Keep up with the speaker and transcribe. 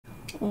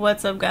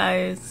What's up,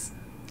 guys?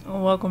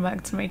 Welcome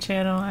back to my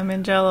channel. I'm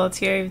Angele,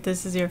 Altieri, if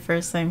this is your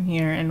first time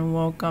here, and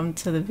welcome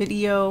to the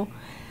video.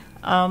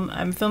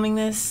 I'm filming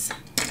this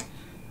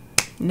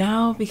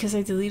now because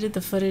I deleted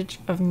the footage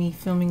of me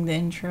filming the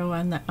intro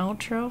and the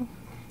outro.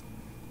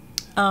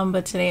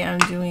 But today I'm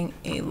doing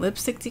a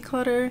lipstick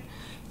declutter.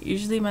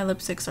 Usually my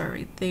lipsticks are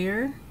right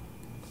there,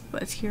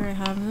 but here I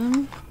have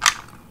them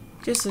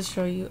just to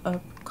show you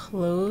up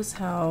close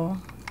how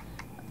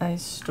I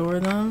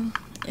store them.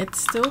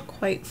 It's still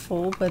quite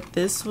full, but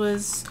this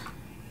was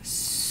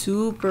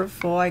super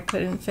full. I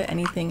couldn't fit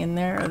anything in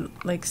there.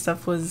 Like,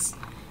 stuff was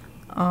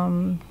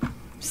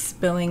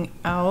spilling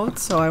out,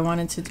 so I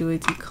wanted to do a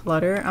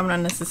declutter. I'm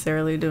not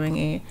necessarily doing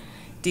a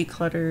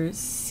declutter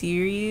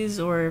series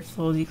or a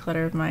full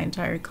declutter of my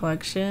entire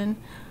collection,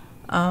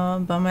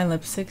 but my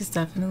lipsticks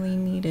definitely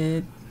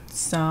needed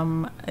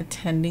some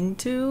attending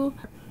to.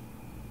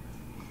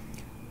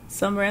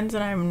 Some brands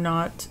that I'm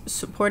not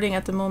supporting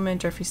at the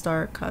moment: Jeffree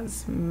Star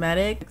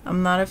Cosmetic.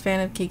 I'm not a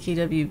fan of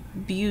KKW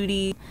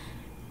Beauty.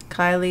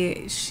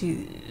 Kylie,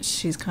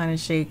 she's kind of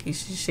shaky.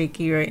 She's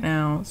shaky right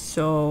now.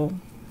 So,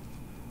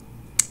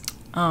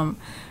 well,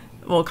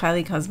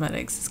 Kylie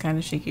Cosmetics is kind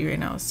of shaky right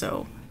now.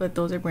 So, but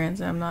those are brands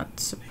that I'm not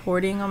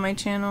supporting on my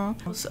channel.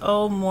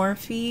 So,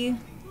 Morphe.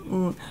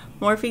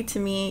 Morphe, to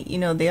me, you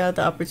know, they had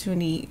the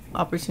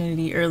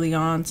opportunity early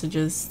on to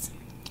just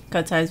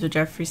cut ties with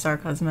Jeffree Star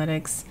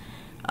Cosmetics.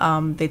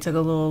 They took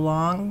a little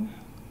long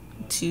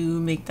to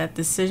make that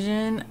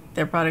decision.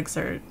 Jeffree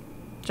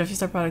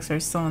Star products are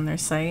still on their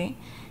site.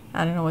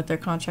 I don't know what their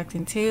contract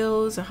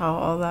entails or how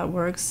all that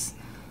works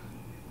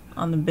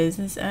on the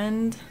business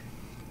end,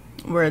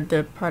 where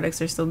the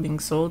products are still being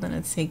sold and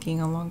it's taking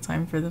a long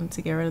time for them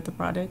to get rid of the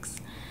products.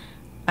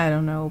 I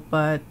don't know,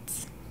 but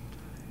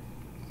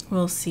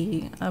we'll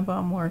see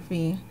about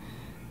Morphe.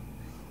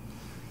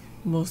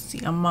 We'll see.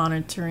 I'm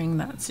monitoring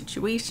that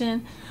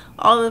situation.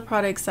 All the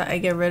products that I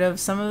get rid of,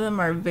 some of them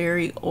are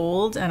very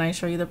old, and I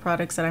show you the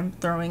products that I'm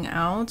throwing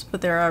out, but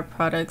there are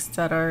products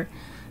that are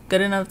good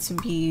enough to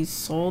be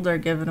sold or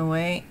given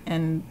away,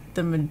 and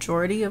the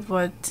majority of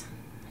what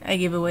I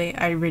give away,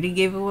 I already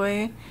gave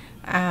away.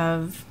 I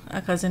have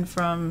a cousin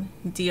from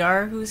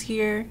DR who's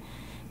here,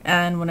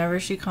 and whenever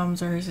she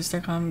comes or her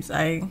sister comes,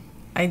 I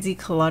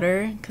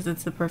declutter because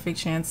it's the perfect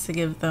chance to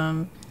give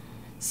them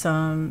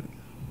some,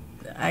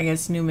 I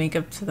guess, new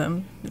makeup to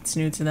them. It's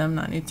new to them,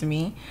 not new to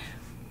me,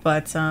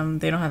 but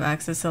they don't have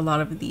access to a lot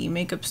of the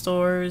makeup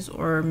stores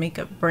or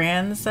makeup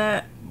brands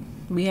that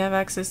we have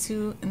access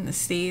to in the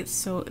States.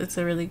 So it's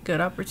a really good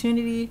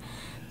opportunity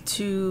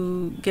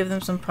to give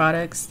them some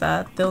products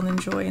that they'll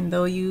enjoy and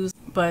they'll use.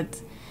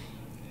 But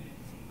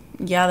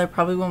yeah, there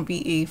probably won't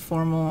be a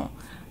formal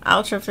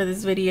outro for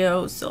this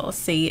video, so I'll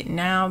say it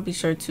now. Be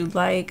sure to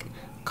like,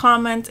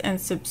 comment, and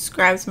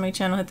subscribe to my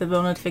channel. Hit the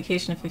bell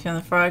notification if you're on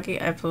the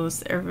Froggy. I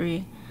post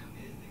every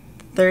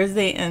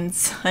Thursday and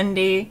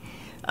Sunday,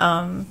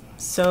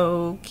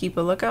 so keep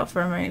a lookout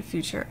for my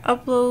future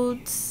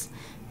uploads.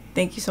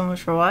 Thank you so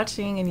much for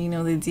watching, and you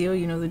know the deal,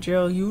 you know the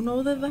drill, you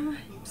know the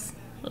vibes.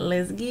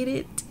 Let's get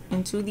it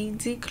into the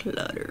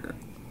declutter.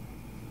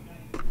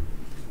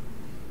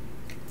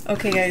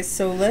 Okay, guys,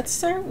 so let's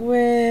start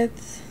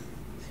with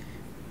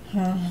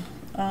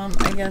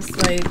I guess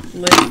like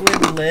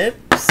liquid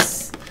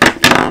lips.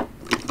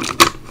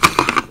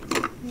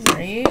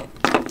 Right?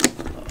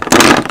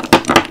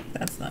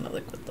 That's not a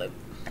liquid lip.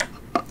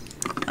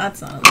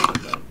 That's not a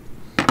liquid lip.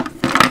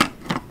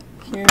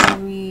 Here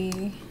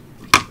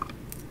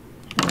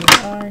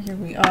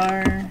we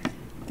are.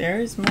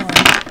 There's more.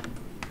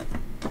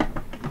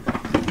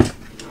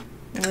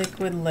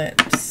 Liquid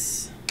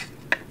lips.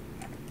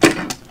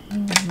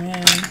 Oh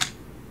man.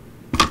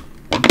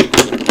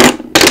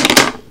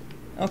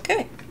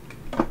 Okay.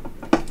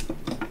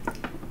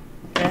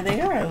 There they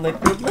are,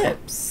 liquid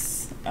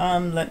lips.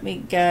 Let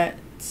me get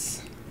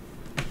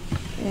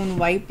one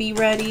wipey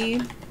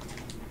ready.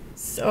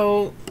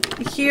 So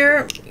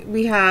here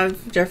we have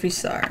Jeffree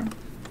Star.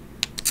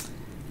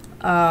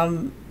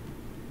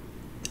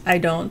 I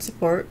don't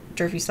support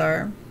Jeffree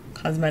Star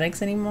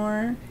Cosmetics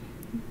anymore.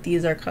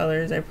 These are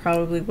colors I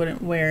probably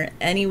wouldn't wear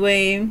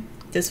anyway.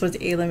 This was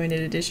a limited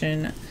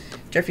edition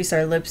Jeffree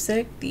Star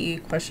lipstick, the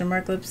question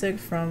mark lipstick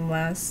from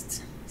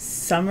last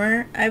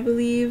summer, I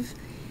believe.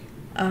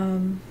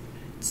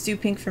 It's too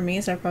pink for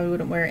me, so I probably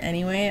wouldn't wear it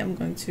anyway. I'm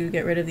going to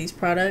get rid of these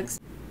products.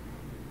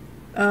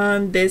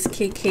 This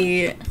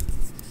KKW,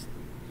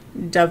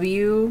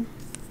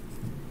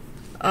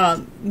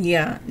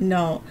 yeah,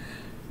 no.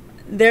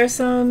 There's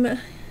some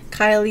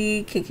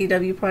Kylie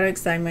KKW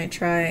products that I might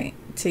try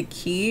to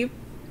keep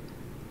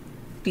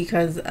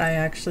because I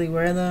actually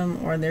wear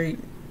them, or they're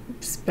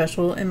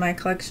special in my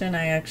collection.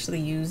 I actually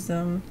use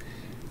them,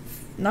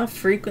 not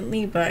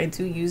frequently, but I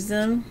do use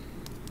them.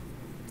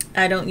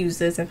 I don't use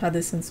this. I've had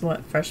this since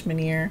what, freshman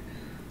year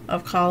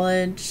of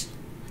college.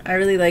 I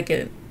really like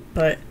it,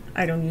 but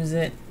I don't use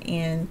it.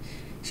 And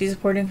she's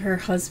supporting her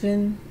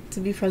husband to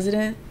be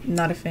president.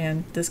 Not a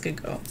fan. This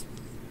could go.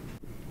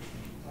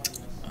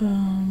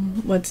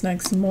 What's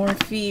next?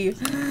 Morphe.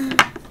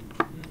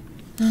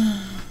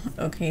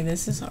 Okay,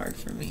 this is hard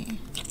for me.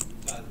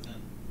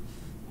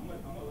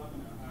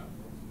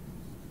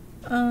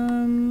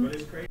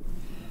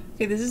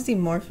 Okay, this is the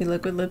Morphe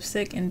liquid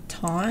lipstick in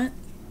Taunt.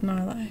 No,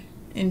 I lie.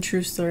 In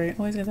True Story. I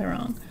always get that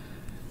wrong.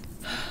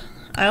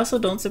 I also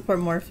don't support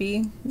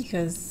Morphe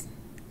because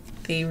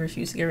they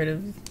refuse to get rid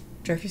of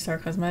Jeffree Star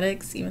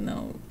Cosmetics, even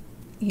though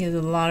he has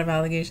a lot of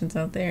allegations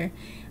out there.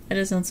 I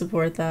just don't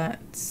support that.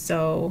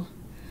 So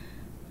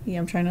yeah,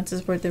 I'm trying not to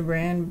support the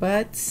brand,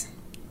 but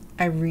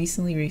I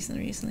recently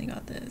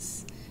got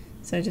this.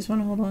 So I just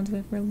want to hold on to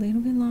it for a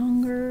little bit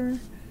longer.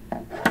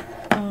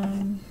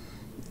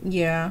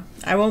 Yeah,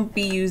 I won't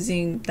be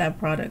using that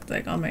product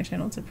like on my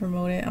channel to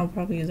promote it. I'll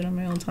probably use it on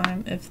my own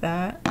time, if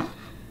that.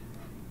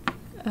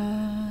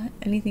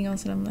 Anything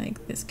else that I'm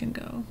like, this can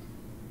go.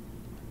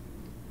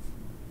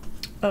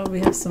 Oh,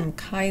 we have some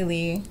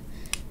Kylie.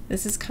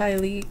 This is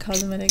Kylie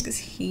Cosmetics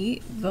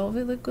Heat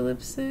Velvet Liquid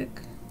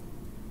Lipstick.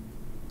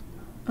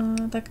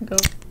 That can go.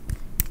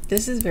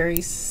 This is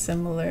very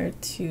similar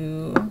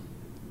to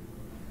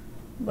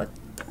what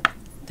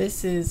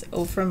this is.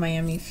 Ofra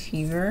Miami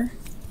Fever.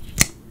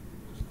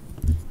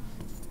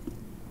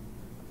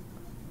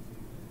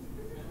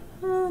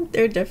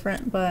 They're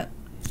different, but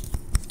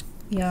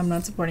yeah, I'm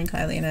not supporting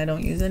Kylie and I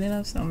don't use it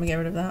enough, so I'm gonna get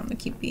rid of that. I'm gonna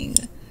keep being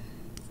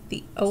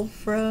the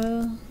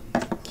Ofra.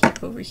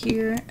 Keep over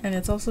here, and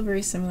it's also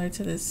very similar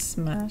to this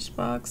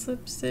Smashbox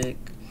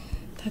lipstick.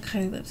 That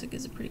Kylie lipstick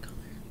is a pretty color.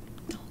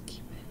 Don't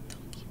keep it.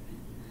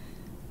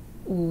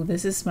 Ooh,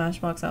 this is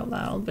Smashbox Out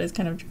Loud, but it's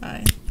kind of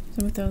dry. So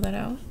I'm gonna throw that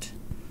out.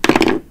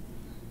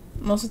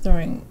 I'm also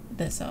throwing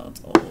this out.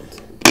 It's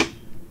old.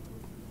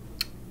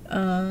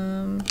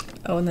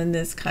 Oh, and then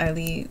this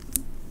Kylie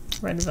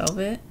Red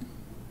Velvet.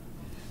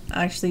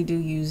 I actually do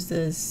use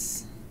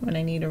this when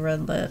I need a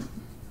red lip.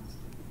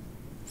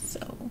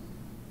 So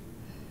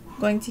I'm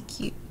going to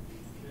keep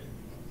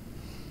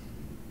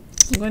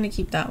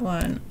that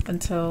one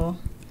until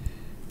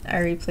I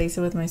replace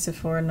it with my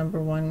Sephora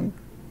 #1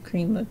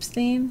 cream lip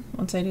stain.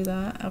 Once I do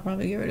that, I'll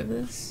probably get rid of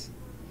this.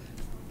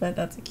 But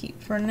that's a keep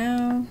for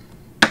now.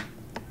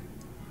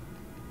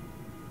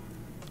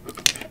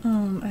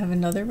 I have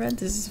another red.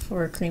 This is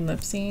for a cream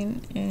lip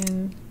stain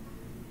in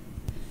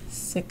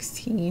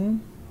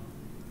 16.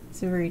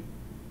 It's a very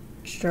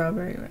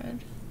strawberry red.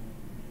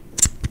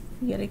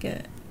 You gotta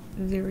get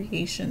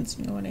variations,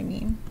 you know what I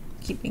mean?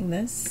 Keeping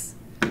this.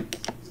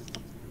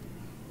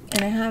 And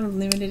I have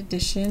limited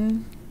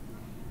edition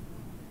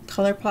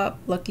ColourPop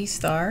Lucky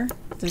Star.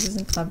 This is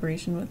in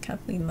collaboration with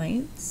Kathleen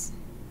Lights.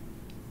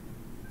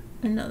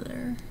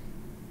 Another.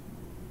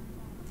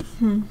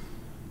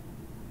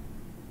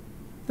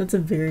 That's a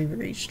very,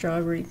 very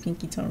strawberry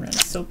pinky tone red.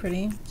 So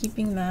pretty.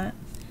 Keeping that.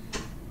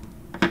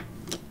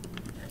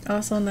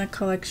 Also in that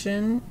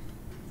collection,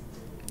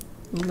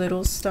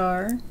 Little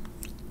Star.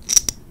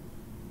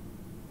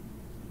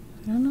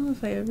 I don't know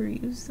if I ever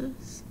used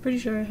this. Pretty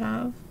sure I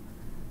have.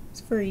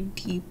 It's very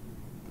deep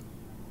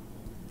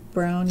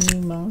brownie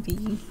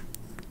mauvey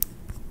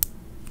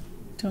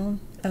tone.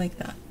 I like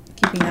that.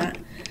 Keeping that.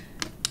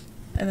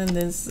 And then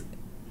this,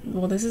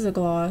 well, this is a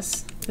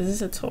gloss. This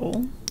is a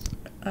Toll.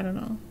 I don't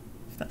know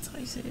if that's how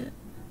you say it.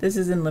 This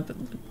is in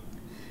liquid.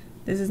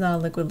 This is not a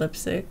liquid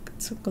lipstick.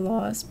 It's a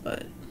gloss,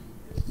 but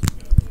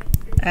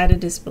I had it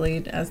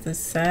displayed as this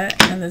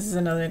set. And this is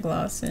another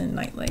gloss in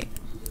Nightlight.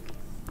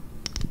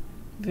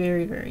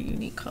 Very, very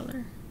unique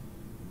color.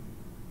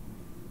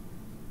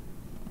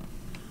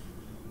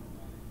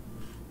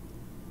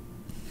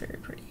 Very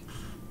pretty.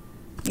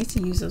 I need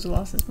to use those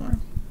glosses more.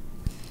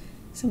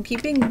 So I'm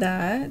keeping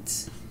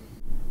that.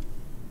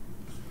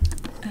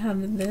 I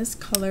have this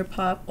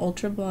ColourPop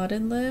Ultra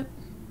Blotted Lip.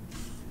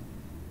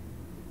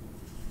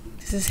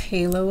 This is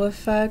Halo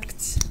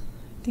Effect.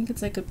 I think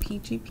it's like a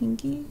peachy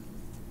pinky.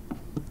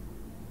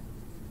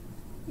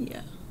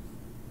 Yeah,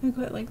 I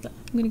quite like that.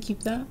 I'm gonna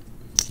keep that.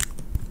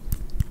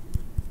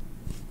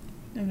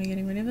 Am I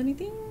getting rid of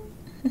anything?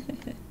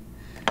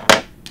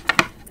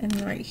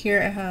 And right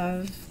here I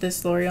have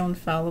this L'Oreal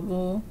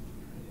Infallible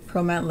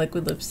Pro Matte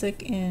Liquid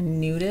Lipstick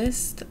in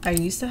Nudist. I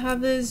used to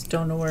have this,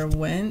 don't know where it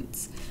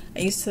went. I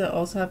used to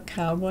also have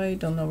Cowboy,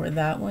 don't know where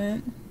that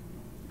went.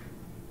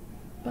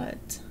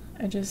 But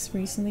I just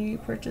recently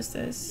purchased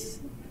this.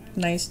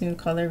 Nice nude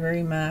color,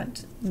 very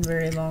matte,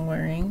 very long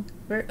wearing.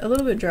 A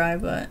little bit dry,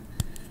 but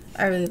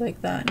I really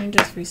like that. And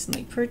I just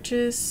recently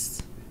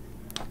purchased.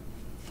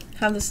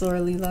 Have this Laura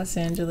Lee Los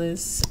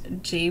Angeles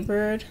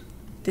Jaybird.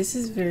 This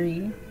is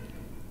very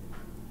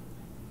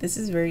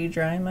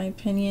dry in my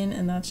opinion,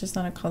 and that's just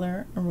not a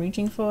color I'm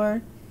reaching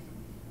for.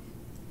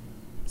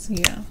 So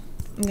yeah,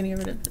 I'm gonna get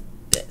rid of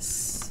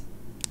this.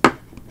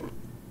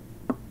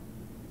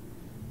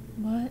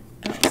 What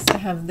else? I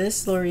have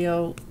this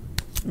L'Oreal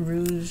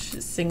Rouge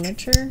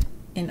Signature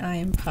in I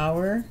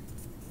Empower.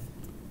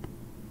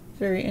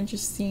 Very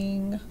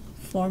interesting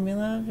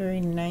formula,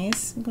 very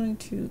nice. I'm going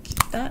to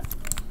keep that.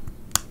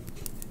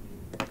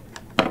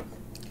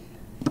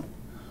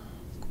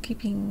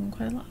 Keeping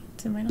quite a lot,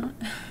 am I not?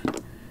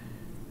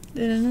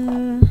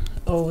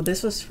 Oh,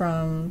 this was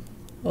from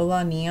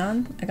Hola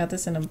Neon. I got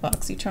this in a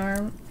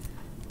Boxycharm.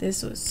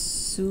 This was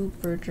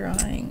super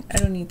drying. I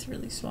don't need to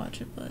really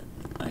swatch it, but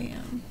I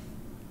am.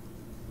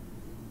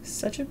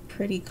 Such a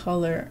pretty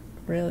color,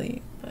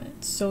 really, but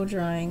it's so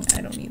drying.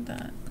 I don't need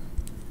that.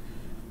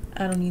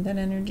 I don't need that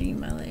energy in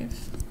my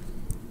life.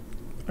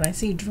 When I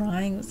say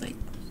drying, it was like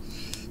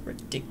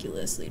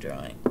ridiculously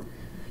drying.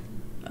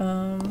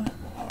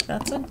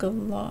 That's a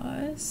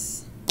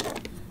gloss.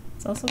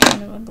 It's also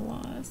kind of a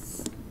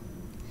gloss.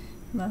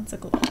 That's a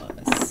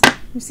gloss.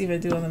 Let me see if I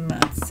do all the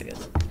mattes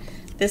together.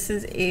 This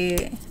is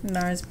a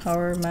NARS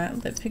Power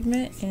Matte Lip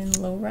Pigment in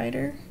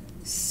Lowrider.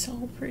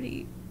 So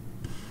pretty.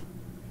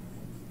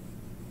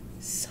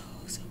 So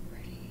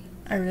pretty.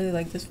 I really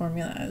like this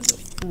formula as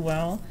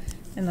well.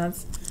 And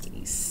that's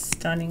a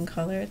stunning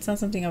color. It's not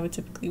something I would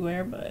typically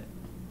wear, but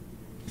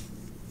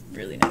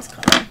really nice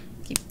color.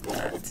 Keep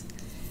that.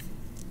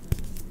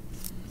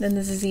 Then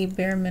this is a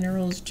Bare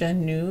Minerals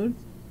Gen Nude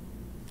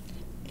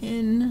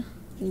in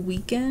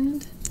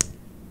Weekend.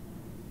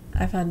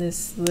 I've had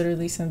this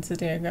literally since the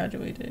day I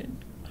graduated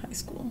high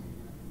school.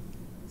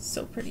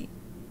 So pretty.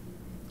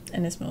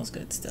 And it smells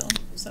good still,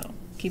 so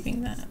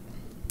keeping that.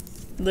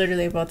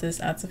 Literally I bought this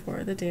at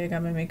Sephora the day I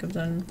got my makeup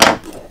done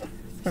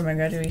for my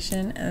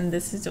graduation. And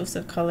this is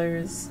Joseph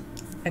Colors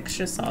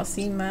Extra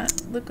Saucy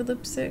Matte Liquid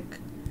Lipstick.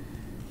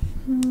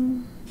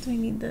 Do I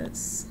need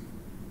this?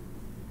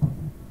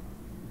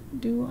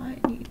 Do I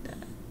need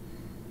that?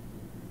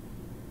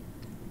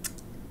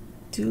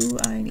 Do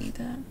I need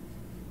that?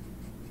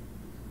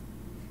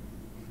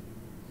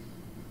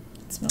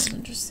 It smells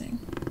interesting.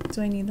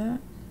 Do I need that?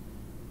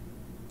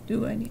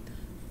 Do I need that?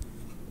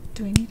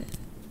 Do I need it?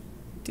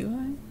 Do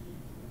I?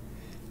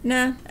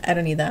 Nah, I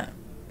don't need that.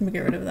 Let me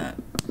get rid of that.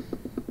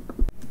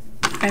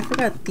 I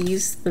forgot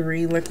these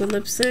 3 liquid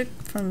lipstick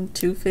from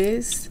Too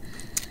Faced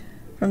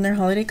from their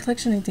holiday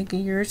collection, I think a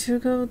year or 2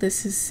 ago.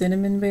 This is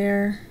Cinnamon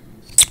Bear,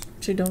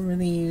 which I don't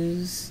really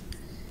use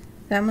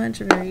that much.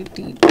 Very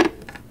deep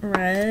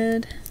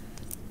red.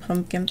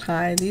 Pumpkin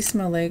Pie. These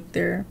smell like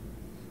they're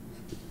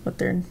what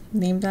they're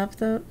named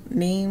after.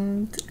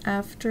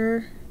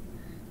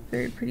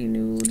 Very pretty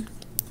nude.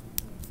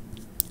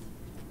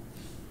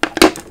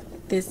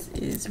 This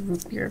is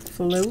Root Beer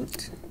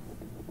Float.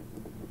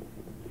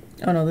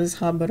 Oh no, this is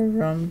Hot Butter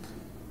Rum.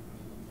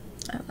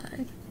 I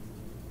lied.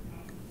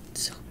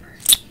 So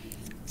pretty.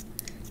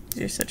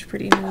 These are such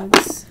pretty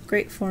nudes.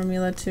 Great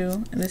formula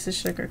too. And this is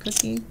Sugar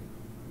Cookie.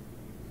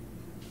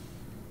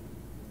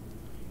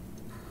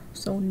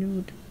 So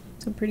nude.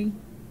 So pretty.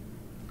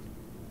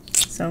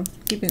 So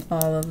keeping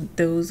all of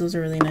those. Those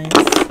are really nice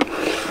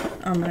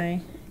on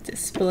my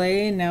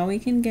display. Now we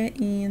can get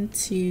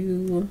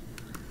into...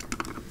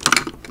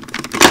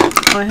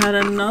 Oh, I had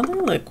another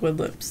liquid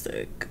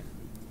lipstick.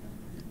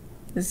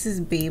 This is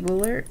Babe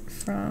Alert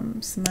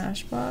from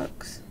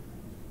Smashbox.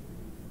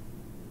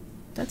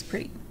 That's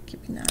pretty.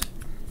 Keeping that.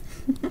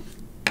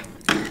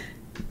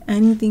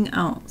 Anything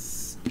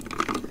else?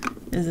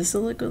 Is this a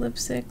liquid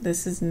lipstick?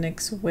 This is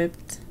NYX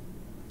Whipped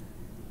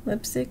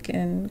Lipstick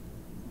in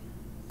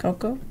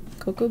Cocoa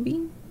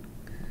Bean.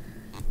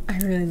 I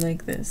really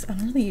like this. I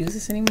don't really use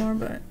this anymore,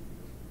 but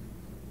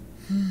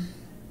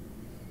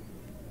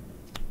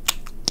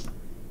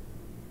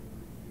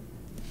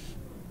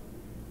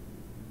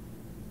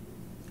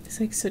it's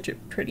like such a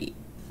pretty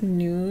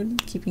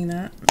nude. Keeping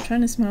that. I'm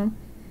trying to smell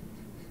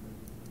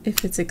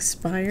if it's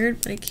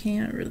expired, but I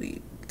can't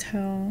really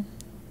tell.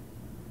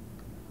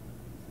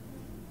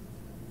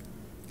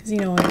 Because you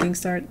know when things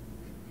start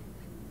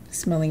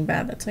smelling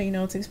bad, that's how you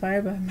know it's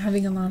expired. But I'm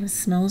having a lot of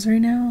smells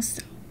right now,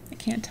 so I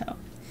can't tell.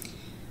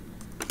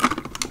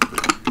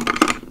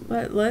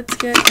 But let's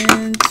get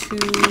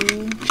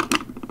into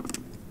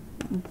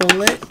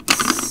Bullet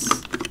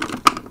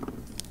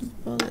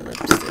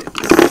lipsticks.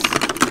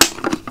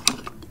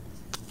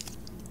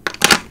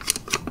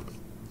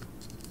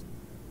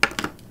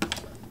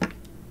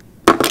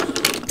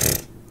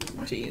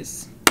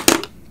 Jeez.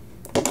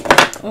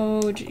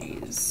 Oh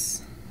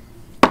jeez.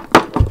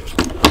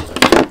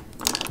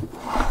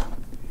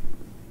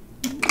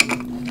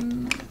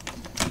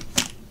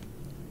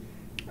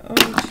 Oh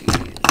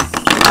jeez.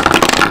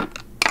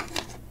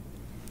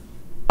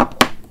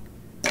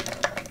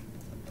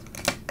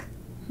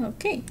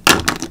 Okay.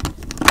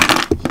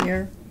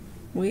 Here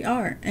we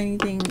are.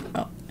 Anything?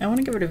 Oh, I want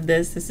to get rid of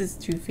this. This is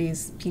Too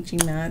Faced Peachy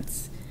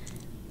Mattes.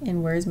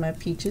 And where's my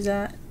peaches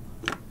at?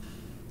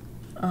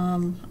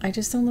 I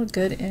just don't look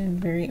good in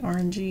very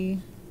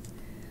orangey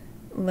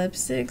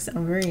lipsticks.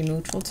 I'm very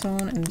neutral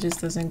tone and it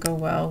just doesn't go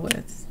well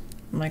with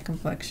my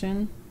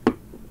complexion.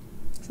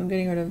 So I'm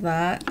getting rid of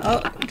that.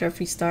 Oh,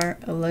 Jeffree Star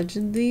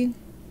allegedly.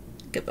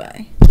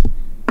 Goodbye.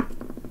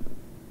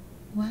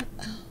 What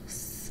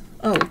else?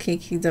 Oh,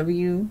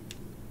 KKW.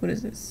 What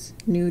is this?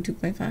 New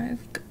 2.5.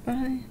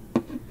 Goodbye.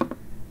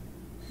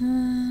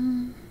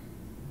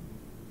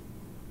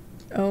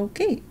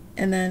 Okay.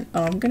 And then,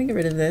 oh, I'm gonna get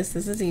rid of this.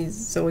 This is a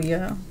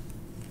Zoya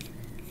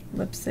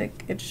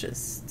lipstick. It's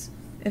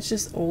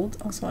just old.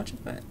 I'll swatch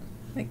it, but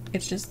like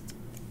it's just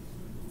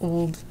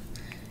old,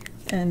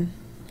 and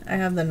I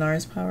have the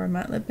NARS Power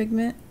Matte Lip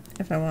Pigment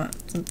if I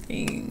want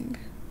something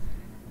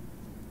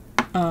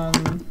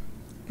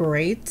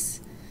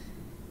bright.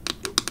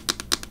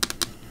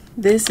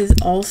 This is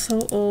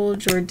also old,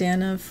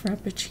 Jordana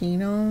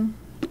Frappuccino.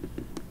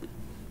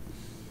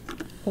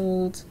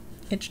 Old,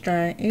 it's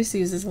dry. I used to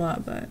use this a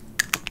lot, but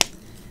it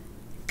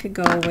could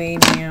go away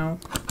now,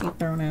 be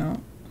thrown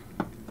out.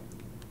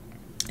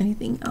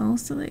 Anything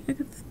else that I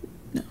could,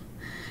 no.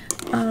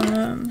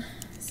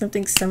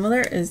 Something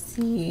similar is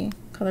the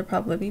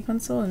ColourPop Lippy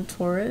Pencil in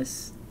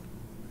Taurus.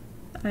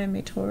 I am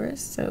a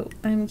Taurus, so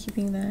I'm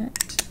keeping that.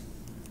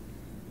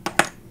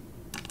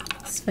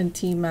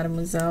 Fenty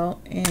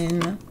Mademoiselle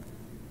in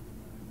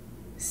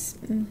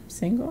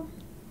single.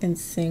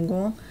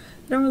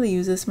 I don't really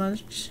use this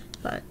much,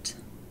 but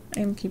I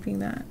am keeping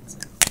that.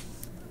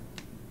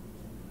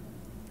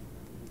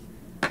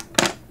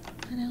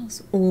 What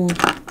else? Oh,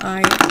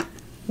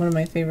 one of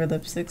my favorite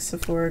lipsticks,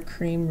 Sephora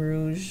Cream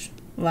Rouge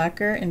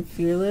Lacquer in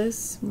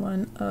Fearless.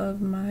 One of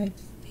my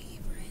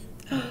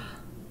favorites.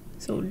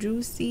 So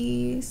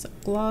juicy, so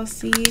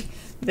glossy,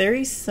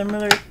 very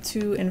similar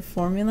to in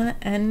formula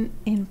and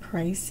in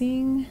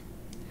pricing.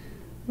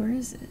 Where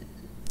is it?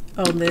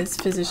 Oh, this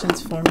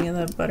Physicians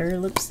Formula Butter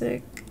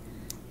Lipstick.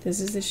 This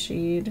is the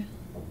shade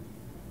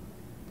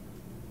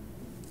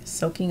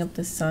Soaking Up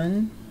the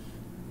Sun.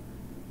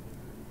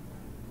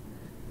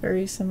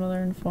 Very similar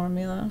in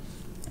formula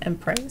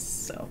and price,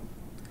 so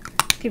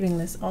giving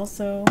this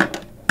also.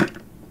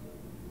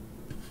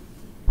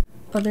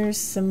 Other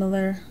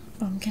similar,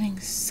 oh, I'm getting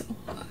so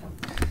hot.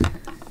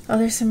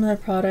 Other similar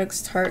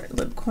products, Tarte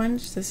Lip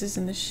Quench. This is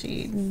in the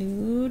shade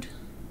Nude.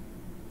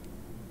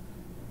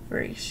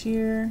 Very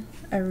sheer.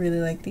 I really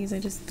like these. I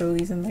just throw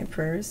these in my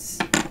purse.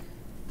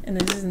 And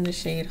this is in the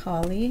shade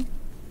Holly.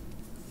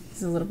 This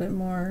is a little bit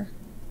more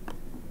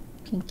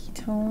pinky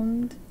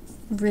toned.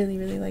 Really,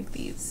 really like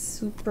these.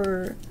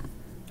 Super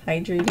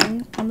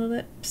hydrating on the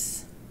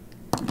lips.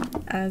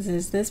 As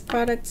is this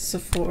product,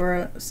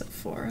 Sephora.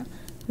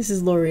 This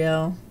is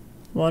L'Oreal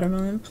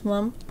Watermelon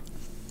Plump.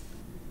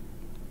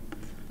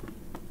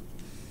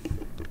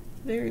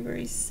 Very,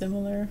 very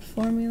similar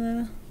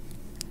formula.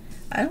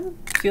 I don't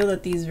feel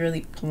that these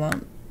really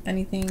plump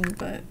anything,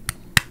 but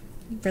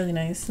really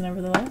nice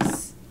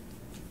nevertheless.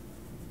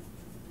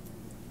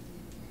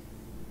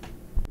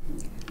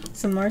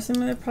 Some more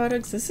similar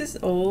products. This is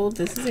old.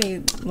 This is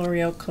a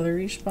L'Oreal Color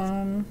Riche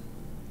Balm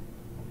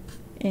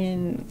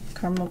in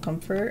Caramel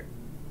Comfort.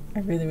 I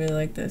really, really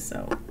like this,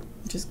 so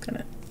I'm just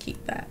gonna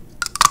keep that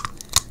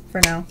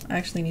for now. I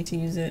actually need to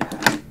use it.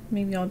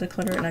 Maybe I'll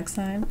declutter it next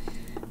time.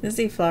 This is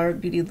a Flower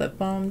Beauty Lip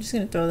Balm. I'm just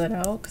gonna throw that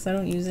out because I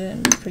don't use it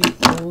and it's pretty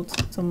old.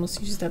 It's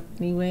almost used up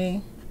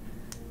anyway.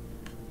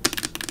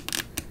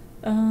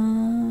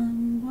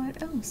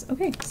 What else?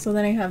 Okay, so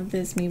then I have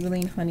this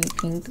Maybelline Honey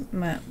Pink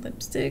Matte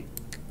Lipstick.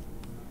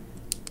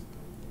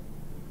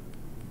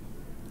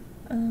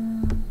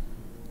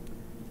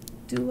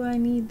 Do I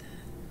need that?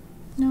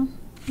 No,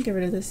 I'll get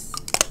rid of this.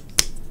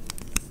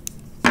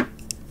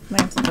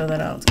 Might have to throw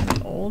that out, it's gonna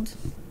be old.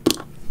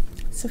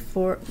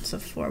 Sephora,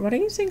 what are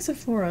you saying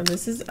Sephora?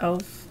 This is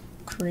e.l.f.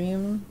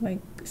 cream,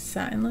 like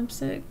satin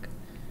lipstick.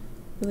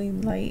 Really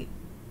light,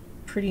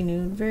 pretty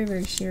nude, very,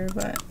 very sheer,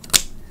 but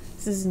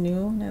this is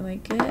new and I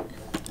like it.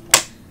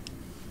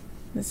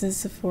 This is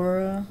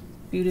Sephora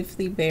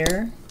Beautifully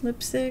Bare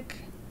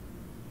lipstick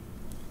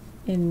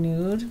in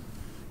nude.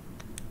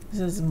 This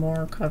is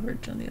more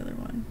coverage than the other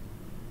one.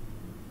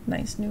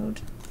 Nice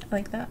nude, I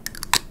like that.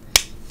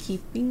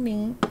 Keeping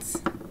names.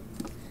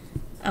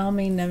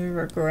 May Never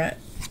Regret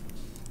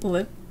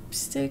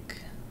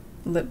lipstick,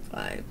 Lip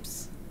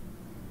Vibes.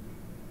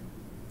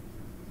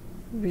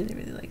 Really,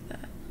 really like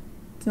that.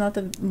 It's not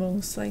the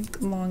most like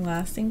long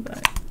lasting,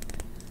 but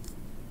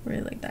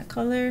really like that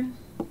color.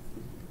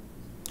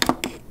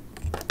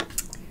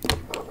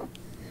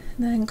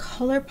 Then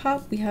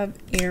ColourPop, we have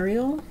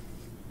Ariel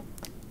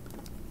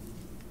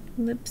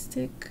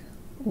lipstick.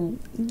 Oh,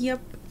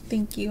 yep,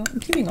 thank you. I'm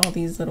keeping all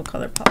these little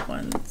ColourPop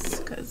ones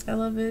because I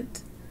love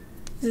it.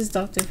 This is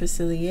Dr.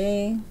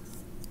 Facilier.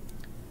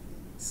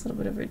 It's a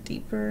little bit of a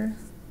deeper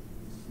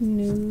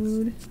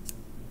nude.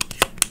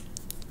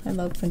 I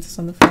love Princess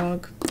on the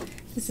Frog.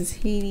 This is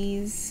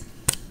Hades.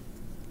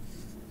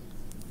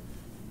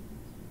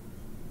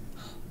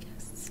 Oh,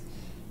 yes.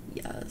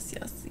 Yes,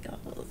 yes,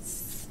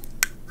 yes.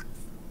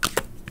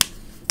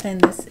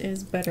 And this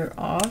is Better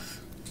Off.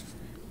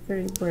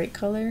 Very bright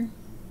color.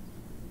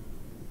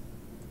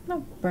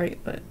 Not bright,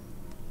 but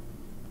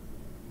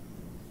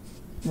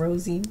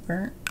rosy,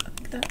 burnt. I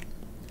like that.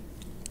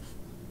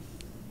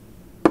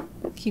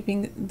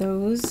 Keeping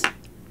those.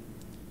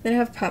 Then I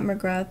have Pat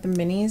McGrath, the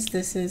minis.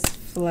 This is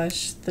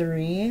Flush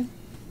 3.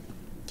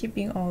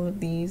 Keeping all of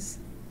these.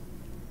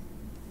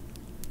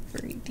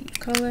 Very deep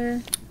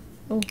color.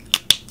 Oh,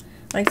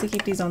 I like to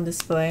keep these on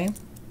display.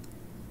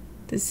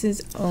 This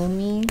is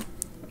Omi.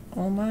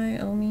 Oh my.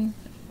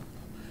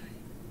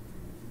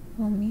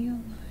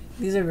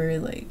 These are very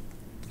like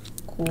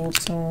cool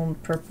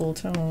toned, purple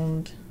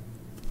toned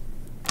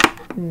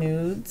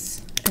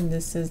nudes. And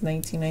this is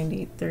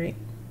 1993.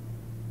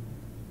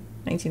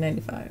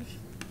 1995.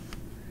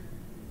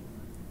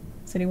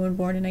 Is anyone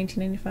born in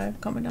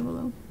 1995? Comment down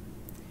below.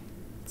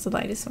 It's the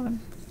lightest one.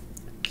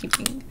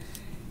 Keeping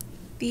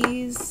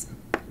these.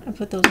 I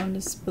put those on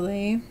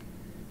display.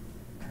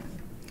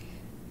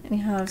 And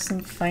you have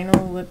some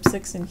final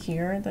lipsticks in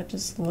here that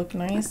just look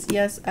nice.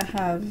 Yes, I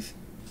have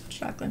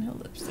Jaclyn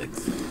Hill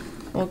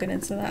lipsticks. We'll get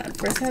into that.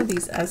 First I have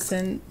these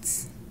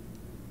Essence.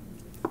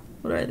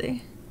 What are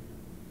they?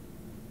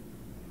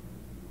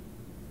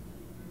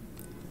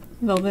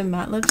 Velvet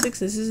Matte lipsticks.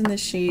 This is in the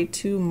shade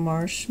 2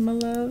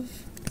 Marshmallow.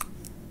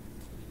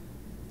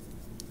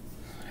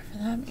 Whatever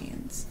that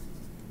means.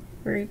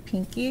 Very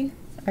pinky.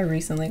 I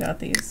recently got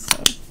these,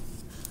 so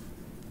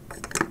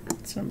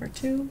it's number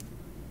 2.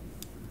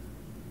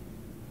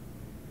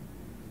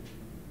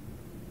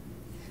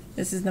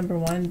 This is number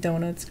 1,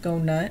 Donuts Go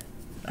Nut.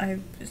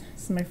 This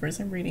is my first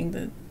time reading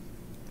the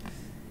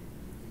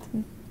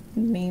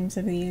names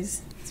of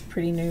these. It's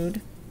pretty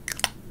nude.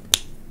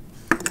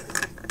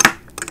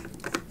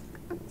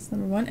 It's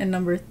number 1. And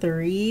number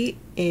 3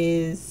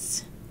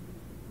 is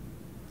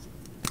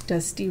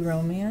Dusty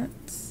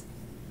Romance.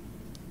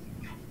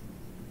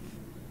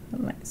 A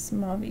nice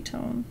mauve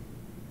tone.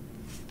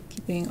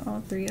 Keeping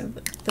all 3 of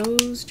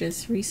those.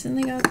 Just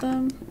recently got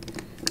them.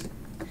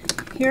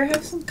 Here I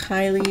have some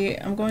Kylie.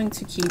 I'm going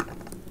to keep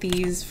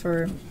these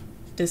for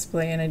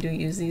display, and I do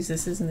use these.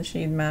 This is in the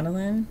shade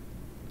Madeline.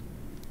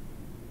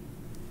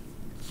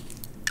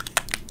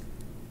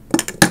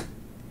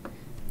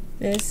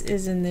 This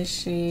is in the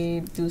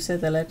shade Dulce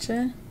de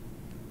Leche.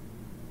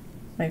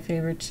 My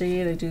favorite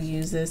shade. I do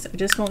use this. I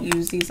just won't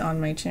use these on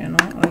my channel.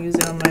 I'll use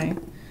it on my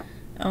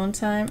own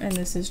time. And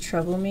this is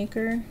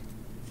Troublemaker.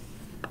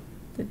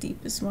 The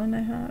deepest one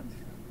I have.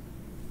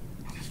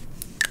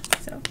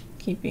 So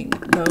keeping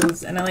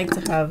those, and I like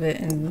to have it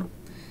in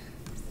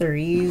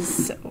 3s,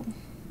 so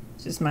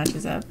it just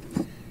matches up.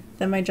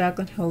 Then my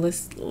Jaclyn Hill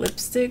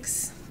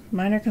lipsticks,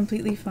 mine are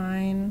completely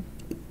fine,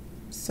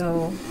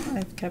 so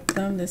I've kept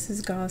them. This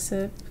is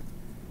Gossip,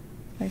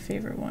 my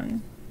favorite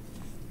one,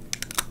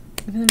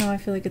 even though I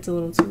feel like it's a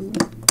little too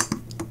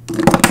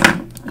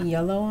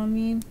yellow on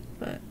me,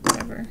 but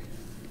whatever.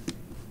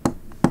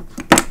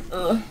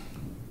 Ugh.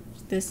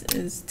 This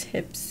is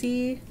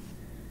Tipsy.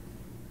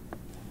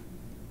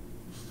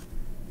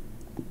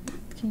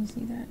 Can you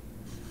see that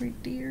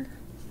right there?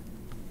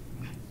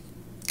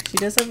 She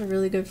does have a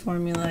really good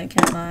formula, I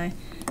can't lie.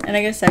 And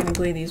I guess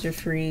technically these are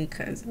free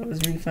because I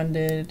was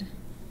refunded,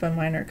 but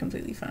mine are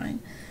completely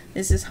fine.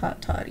 This is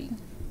Hot Toddy.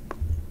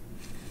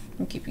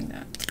 I'm keeping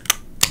that.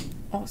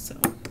 Also,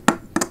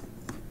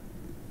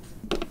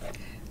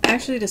 I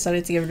actually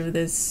decided to get rid of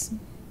this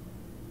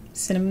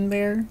Cinnamon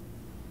Bear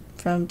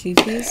from Too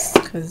Faced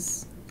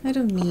because I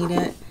don't need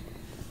it.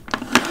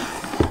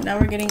 Now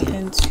we're getting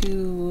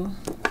into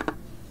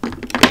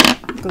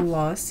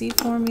glossy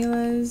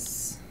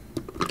formulas.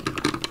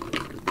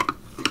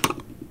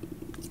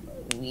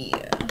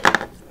 Yeah.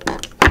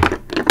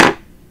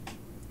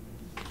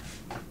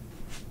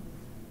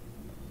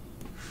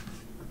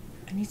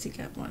 I need to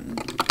get one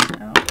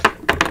out.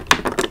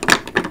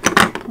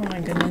 Oh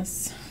my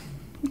goodness.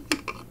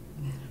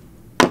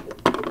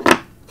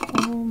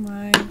 Oh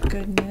my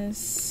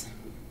goodness.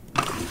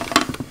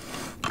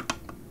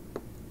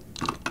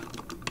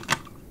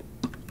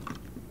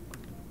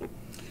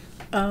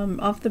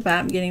 Off the bat,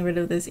 I'm getting rid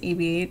of this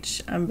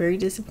ABH. I'm very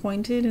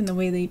disappointed in the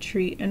way they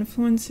treat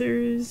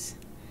influencers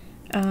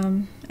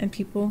and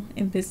people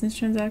in business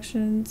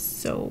transactions,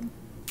 so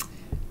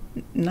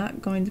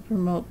not going to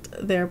promote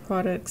their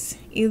products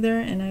either,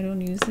 and I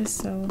don't use this,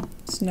 so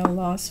it's no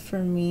loss for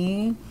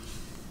me.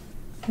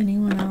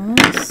 Anyone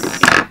else?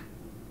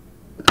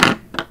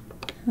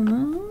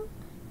 Hello?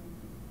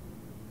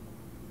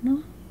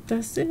 No,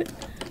 that's it.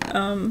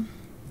 I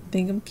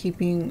think I'm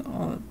keeping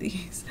all of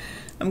these.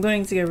 I'm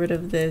going to get rid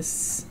of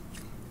this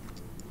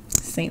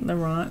Saint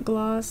Laurent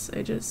gloss.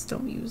 I just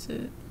don't use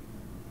it.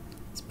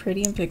 It's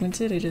pretty and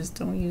pigmented. I just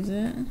don't use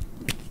it.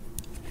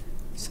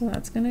 So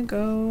that's gonna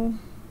go.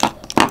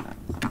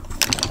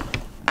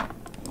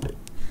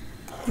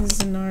 This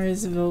is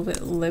NARS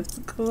Velvet Lip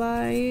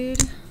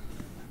Glide.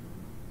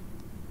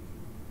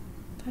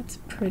 That's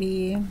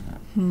pretty.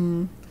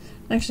 I'm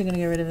actually gonna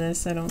get rid of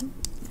this. I don't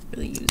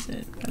really use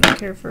it. I don't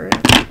care for it.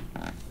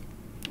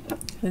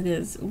 It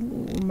is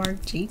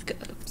Marc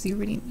Jacobs. You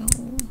already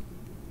know.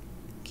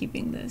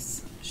 Keeping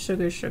this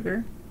Sugar.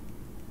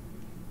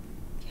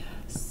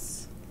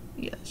 Yes,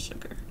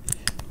 Sugar.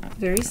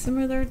 Very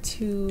similar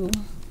to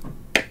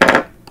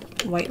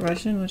White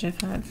Russian, which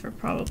I've had for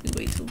probably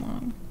way too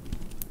long,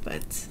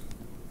 but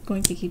I'm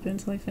going to keep it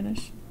until I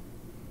finish.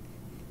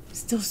 It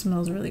still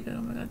smells really good.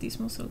 Oh my god, these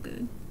smell so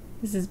good.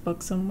 This is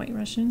Buxom White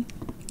Russian.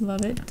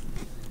 Love it.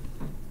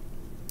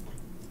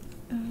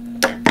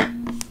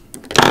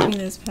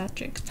 This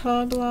Patrick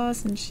Ta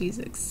gloss, and she's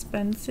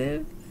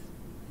expensive.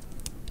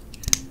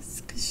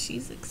 Yes, because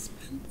she's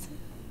expensive.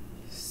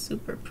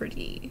 Super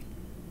pretty.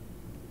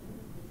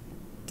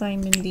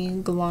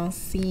 Diamondy,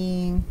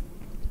 glossy.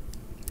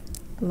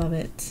 Love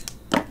it.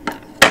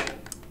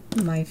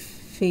 My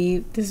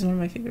this is one of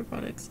my favorite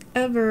products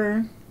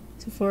ever.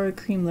 Sephora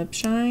Cream Lip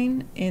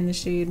Shine in the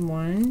shade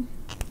 1.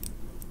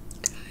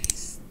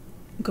 Guys,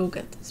 go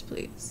get this,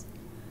 please.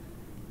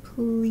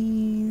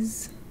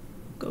 Please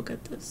go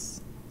get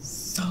this.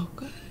 So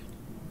good.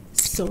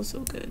 So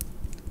good.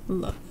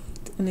 Love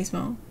it. And they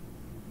smell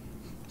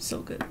so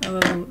good. I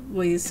love the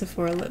way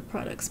Sephora lip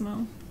products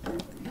smell.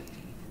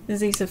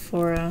 This is a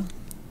Sephora.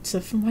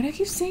 Why do I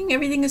keep saying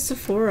everything is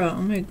Sephora?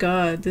 Oh my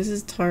god, this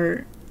is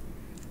Tarte.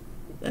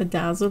 A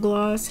Dazzle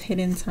Gloss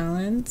Hidden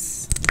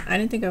Talents. I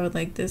didn't think I would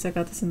like this. I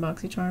got this in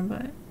Boxycharm,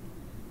 but it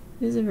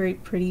is a very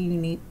pretty,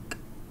 unique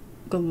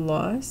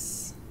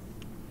gloss.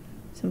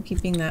 So I'm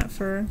keeping that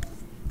for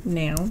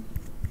now.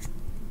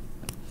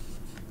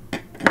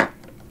 I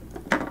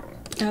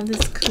have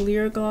this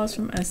clear gloss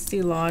from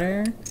Estee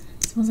Lauder.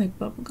 It smells like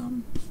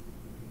bubblegum.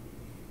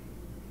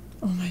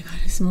 Oh my god,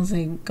 it smells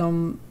like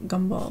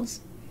gumballs.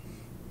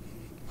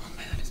 Oh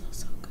my god, it smells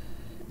so good.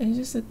 It's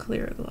just a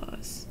clear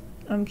gloss.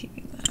 I'm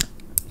keeping that.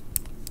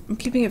 I'm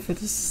keeping it for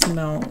the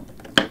smell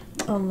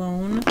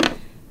alone.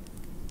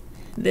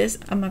 This,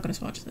 I'm not gonna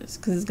swatch this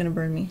because it's gonna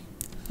burn me.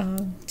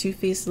 Too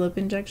Faced Lip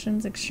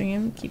Injections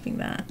Extreme, keeping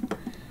that.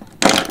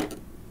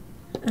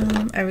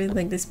 I really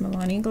like this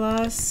Milani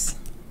gloss.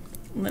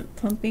 Lip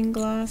Plumping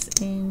Gloss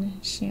in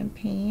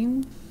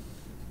Champagne.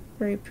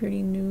 Very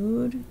pretty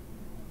nude.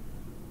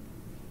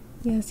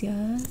 Yes,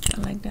 I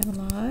like that a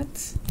lot.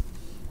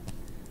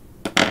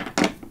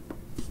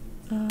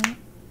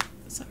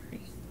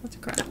 Sorry, that's a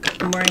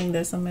crack. I'm wearing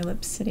this on my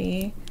lips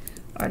today.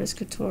 Artist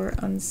Couture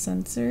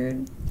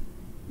Uncensored.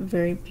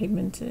 Very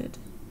pigmented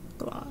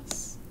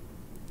gloss.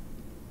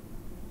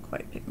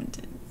 Quite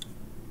pigmented.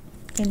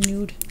 And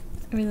nude.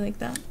 I really like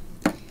that.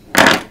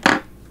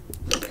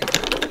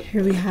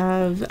 Here we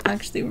have,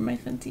 actually, were my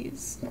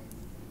Fenties.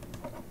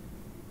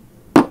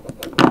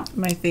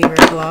 My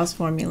favorite gloss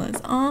formulas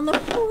on the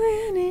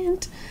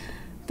planet.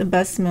 The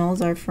best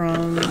smells are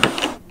from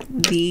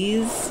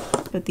these,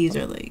 but these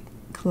are like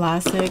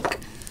classic.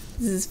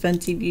 This is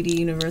Fenty Beauty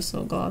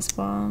Universal Gloss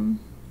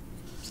Bomb.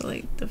 So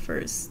like the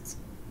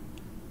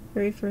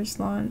very first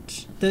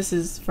launch. This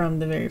is from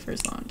the very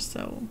first launch,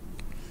 so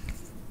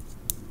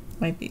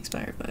might be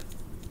expired, but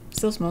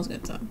still smells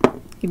good, so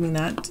keeping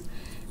that.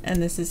 And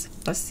this is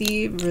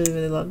Fussy.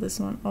 Really love this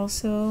one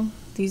also.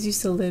 These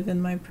used to live in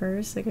my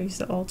purse, like I used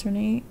to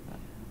alternate.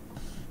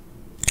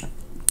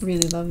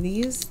 Really love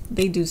these.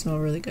 They do smell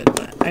really good,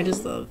 but I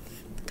just love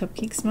the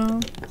cupcake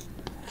smell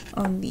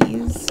on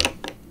these.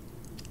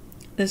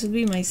 This would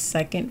be my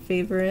second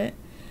favorite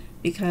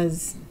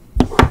because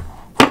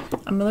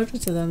I'm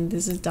allergic to them.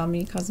 This is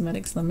Dominique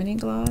Cosmetics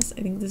Lemonade Gloss.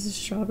 I think this is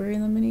Strawberry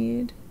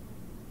Lemonade.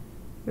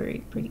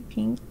 Very pretty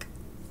pink.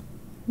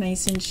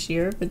 Nice and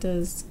sheer, but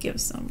does give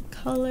some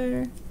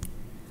color.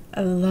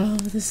 I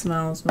love the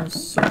smell. It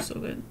smells so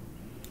good.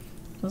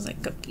 It smells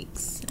like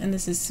cupcakes. And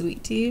this is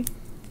Sweet Tea.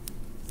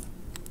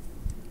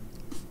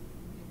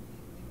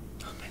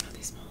 Oh my god,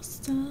 they smell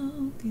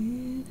so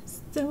good.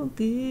 So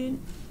good.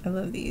 I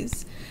love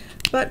these.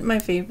 But my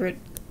favorite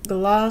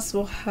gloss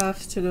will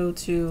have to go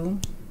to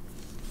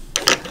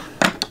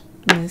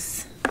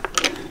this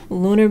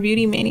Lunar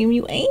Beauty Mani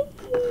Mue.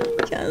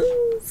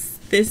 Yes.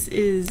 This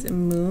is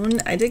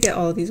Moon. I did get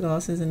all of these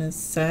glosses in a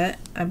set.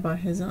 I bought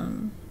his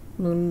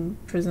Moon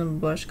Prism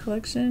Blush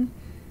collection.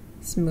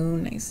 It's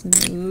Moon, nice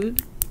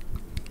nude.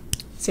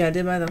 So yeah, I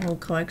did buy the whole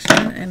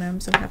collection, and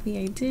I'm so happy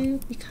I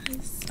did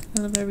because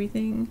I love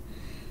everything.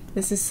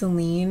 This is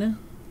Celine.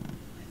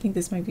 I think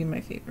this might be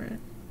my favorite.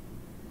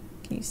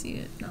 Can you see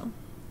it? No.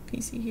 Can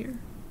you see here?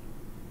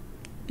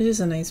 It's just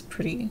a nice,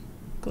 pretty,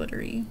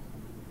 glittery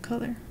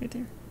color right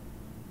there.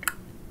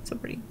 So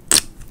pretty.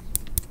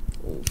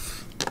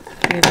 Oof.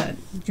 Look at that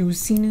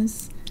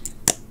juiciness.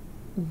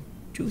 Ooh,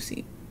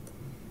 juicy.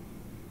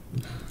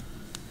 It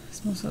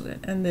smells so good.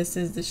 And this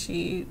is the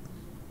shade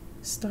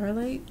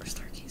Starlight or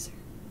Stargazer?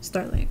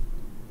 Starlight.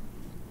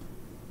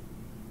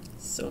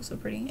 So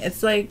pretty.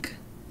 It's like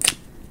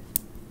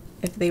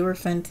if they were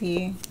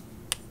Fenty,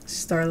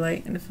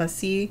 Starlight, and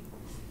Fussy,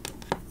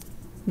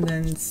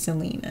 then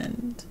Celine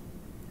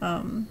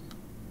and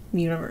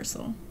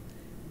Universal.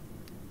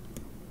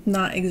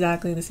 Not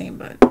exactly the same,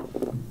 but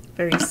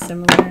very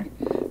similar.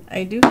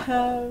 I do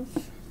have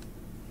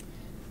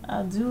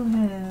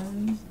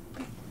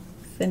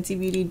Fenty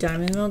Beauty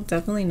Diamond Milk.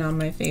 Definitely not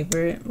my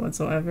favorite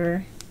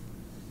whatsoever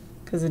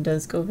because it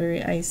does go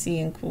very icy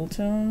and cool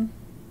tone.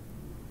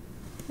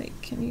 Like,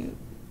 can you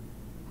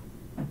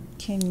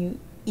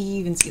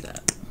even see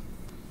that?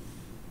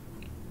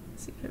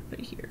 Let's see if I put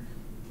it here.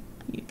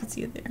 You can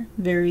see it there.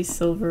 Very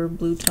silver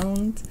blue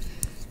toned.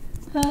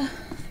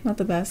 Not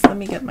the best. Let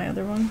me get my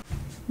other one.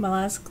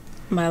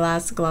 My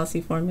last glossy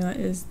formula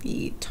is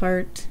the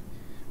Tarte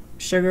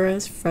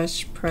Sugarless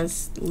Fresh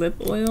Pressed Lip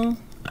Oil.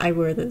 I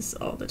wear this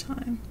all the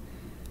time.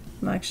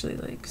 I'm actually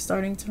like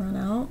starting to run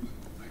out.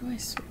 Where do I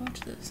swatch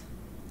this?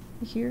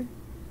 Here?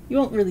 You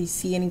won't really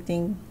see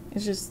anything.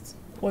 It's just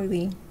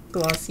oily,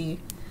 glossy.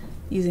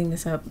 Using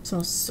this up. It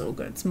smells so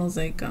good. It smells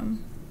like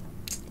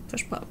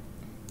Fresh Pop.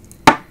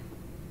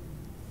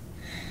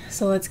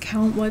 So let's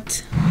count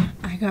what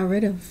I got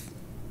rid of.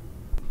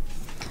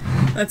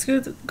 Let's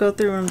go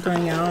through what I'm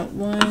throwing out.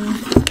 1,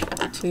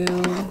 2,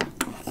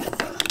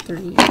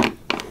 3, 4,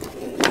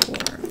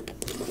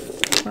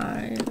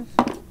 5,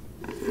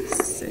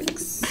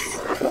 6,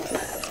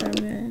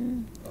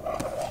 7,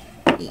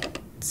 8,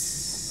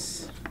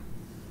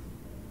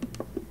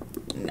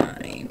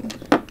 9.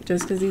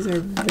 Just because these are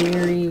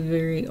very,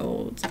 very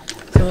old.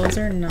 So those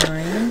are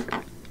 9.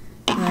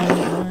 And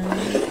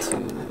 1,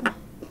 2,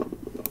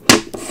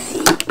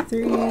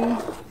 3,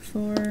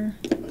 4,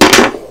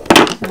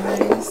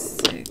 5,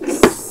 6,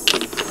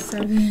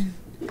 7,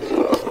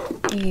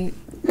 8,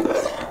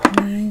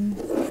 9,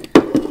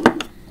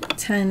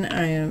 10.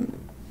 I am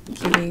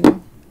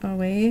giving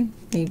away,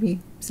 maybe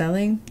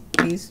selling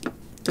these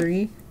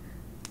 3.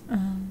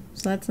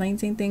 So that's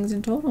 19 things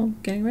in total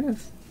getting rid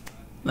of.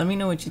 Let me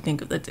know what you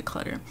think of the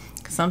declutter.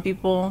 Because some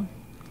people,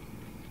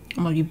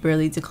 I'm like, you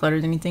barely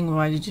decluttered anything.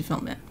 Why did you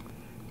film it?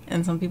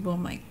 And some people,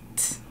 I'm like,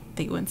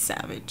 they went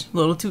savage. A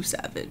little too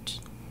savage.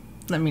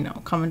 Let me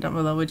know. Comment down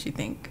below what you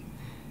think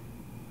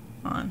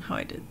on how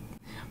I did.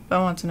 But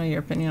I want to know your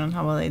opinion on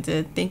how well I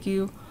did. Thank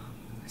you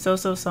so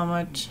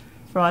much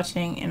for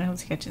watching, and I hope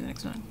to catch you in the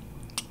next one.